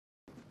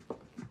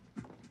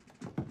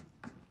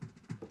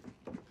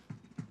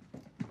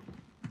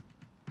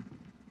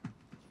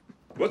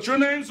What's your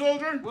name,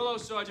 soldier? Willow,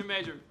 Sergeant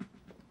Major.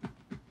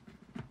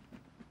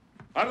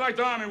 How'd you like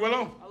the Army,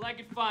 Willow? I like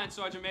it fine,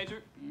 Sergeant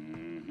Major.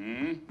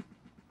 Mm-hmm. Did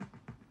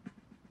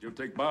you ever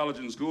take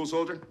biology in school,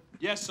 soldier?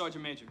 Yes,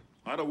 Sergeant Major.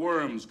 How do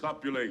worms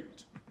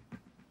copulate?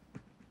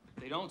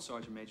 They don't,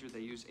 Sergeant Major.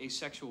 They use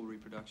asexual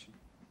reproduction.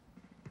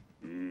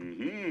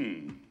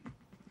 Mm-hmm.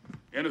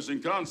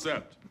 Interesting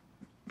concept.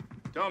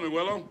 Tell me,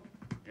 Willow,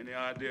 any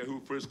idea who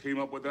first came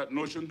up with that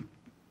notion?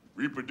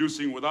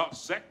 Reproducing without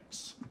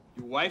sex?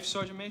 Your wife,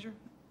 Sergeant Major?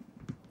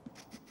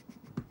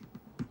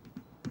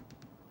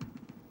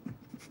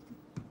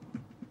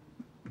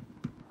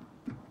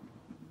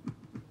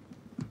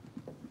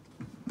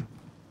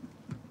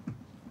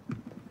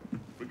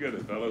 Forget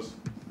it, fellas.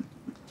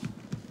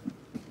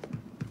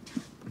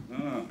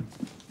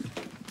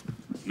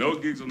 No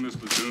gigs on this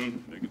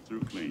platoon. Make it through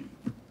clean.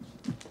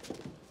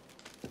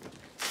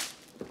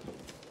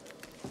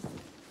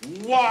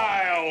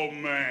 Wild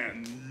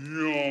man!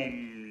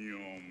 Yum,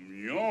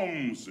 yum,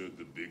 yum, said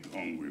the big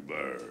hungry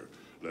bear.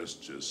 Let's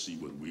just see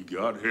what we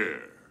got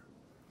here.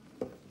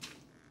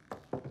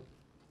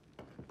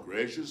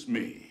 Gracious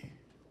me.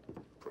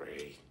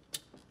 Pray.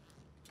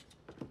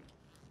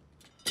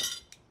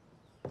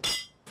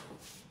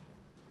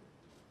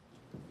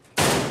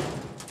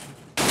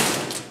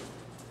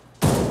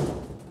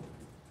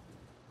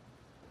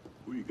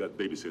 Who you got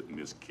babysitting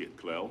this kid,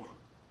 Clell?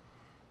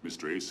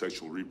 Mr.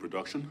 Asexual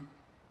Reproduction?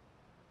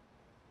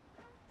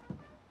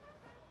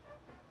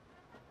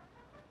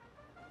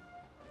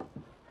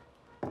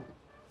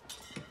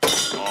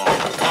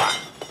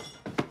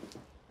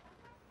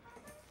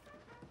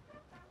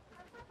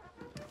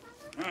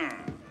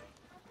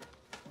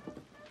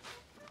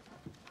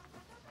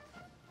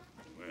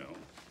 Well,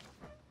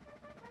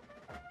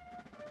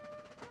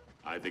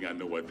 I think I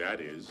know what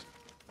that is,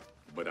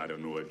 but I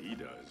don't know what he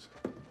does.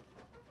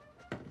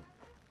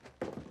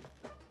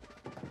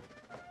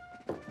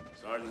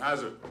 Sergeant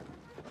Hazard.